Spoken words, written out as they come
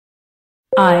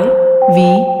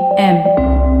IVM.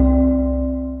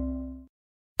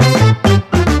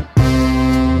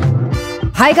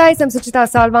 Hi guys, I'm Suchita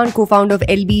Salwan, co-founder of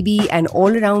LBB and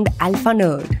all-around alpha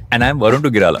nerd. And I'm Varun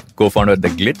Dugirala, co-founder of The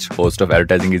Glitch, host of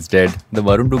Advertising is Dead, The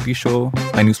Varun Dugi Show,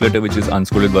 my newsletter which is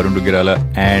Unschooled with Varun Dugirala,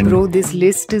 and... Bro, this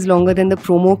list is longer than the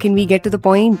promo. Can we get to the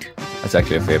point? That's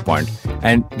actually a fair point.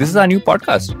 And this is our new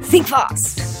podcast. Think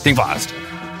fast! Think fast!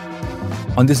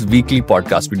 On this weekly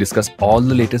podcast, we discuss all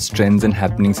the latest trends and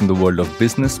happenings in the world of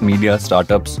business, media,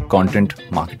 startups, content,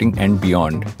 marketing, and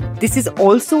beyond. This is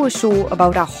also a show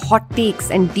about our hot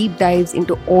takes and deep dives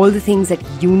into all the things that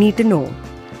you need to know.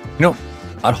 You know,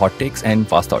 our hot takes and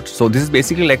fast thoughts. So this is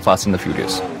basically like Fast and the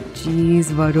Furious. Jeez,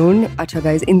 Varun. Acha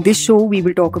guys, in this show, we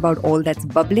will talk about all that's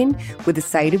bubbling with a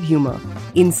side of humor.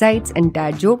 Insights and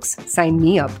dad jokes, sign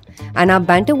me up. And our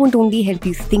banter won't only help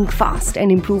you think fast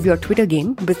and improve your Twitter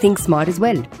game, but think smart as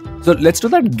well. So let's do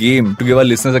that game to give our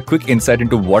listeners a quick insight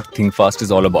into what Think Fast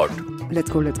is all about.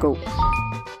 Let's go.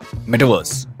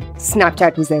 Metaverse.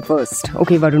 Snapchat was there first.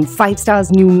 Okay, Varun, 5 stars,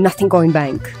 new nothing coin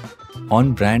bank.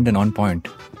 On brand and on point.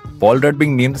 Paul Rudd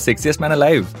being named the sexiest man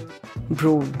alive.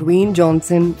 Bro, Dwayne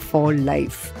Johnson for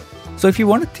life. So if you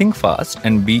want to think fast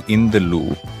and be in the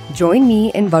loop, join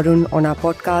me and Varun on our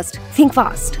podcast, Think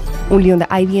Fast, only on the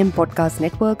IVM Podcast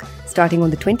Network, starting on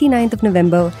the 29th of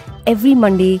November, every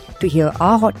Monday, to hear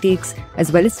our hot takes,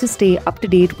 as well as to stay up to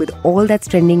date with all that's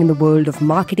trending in the world of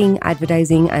marketing,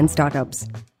 advertising, and startups.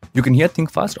 You can hear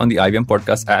Think Fast on the IVM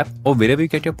Podcast app or wherever you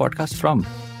get your podcast from.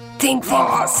 Think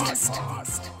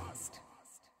fast.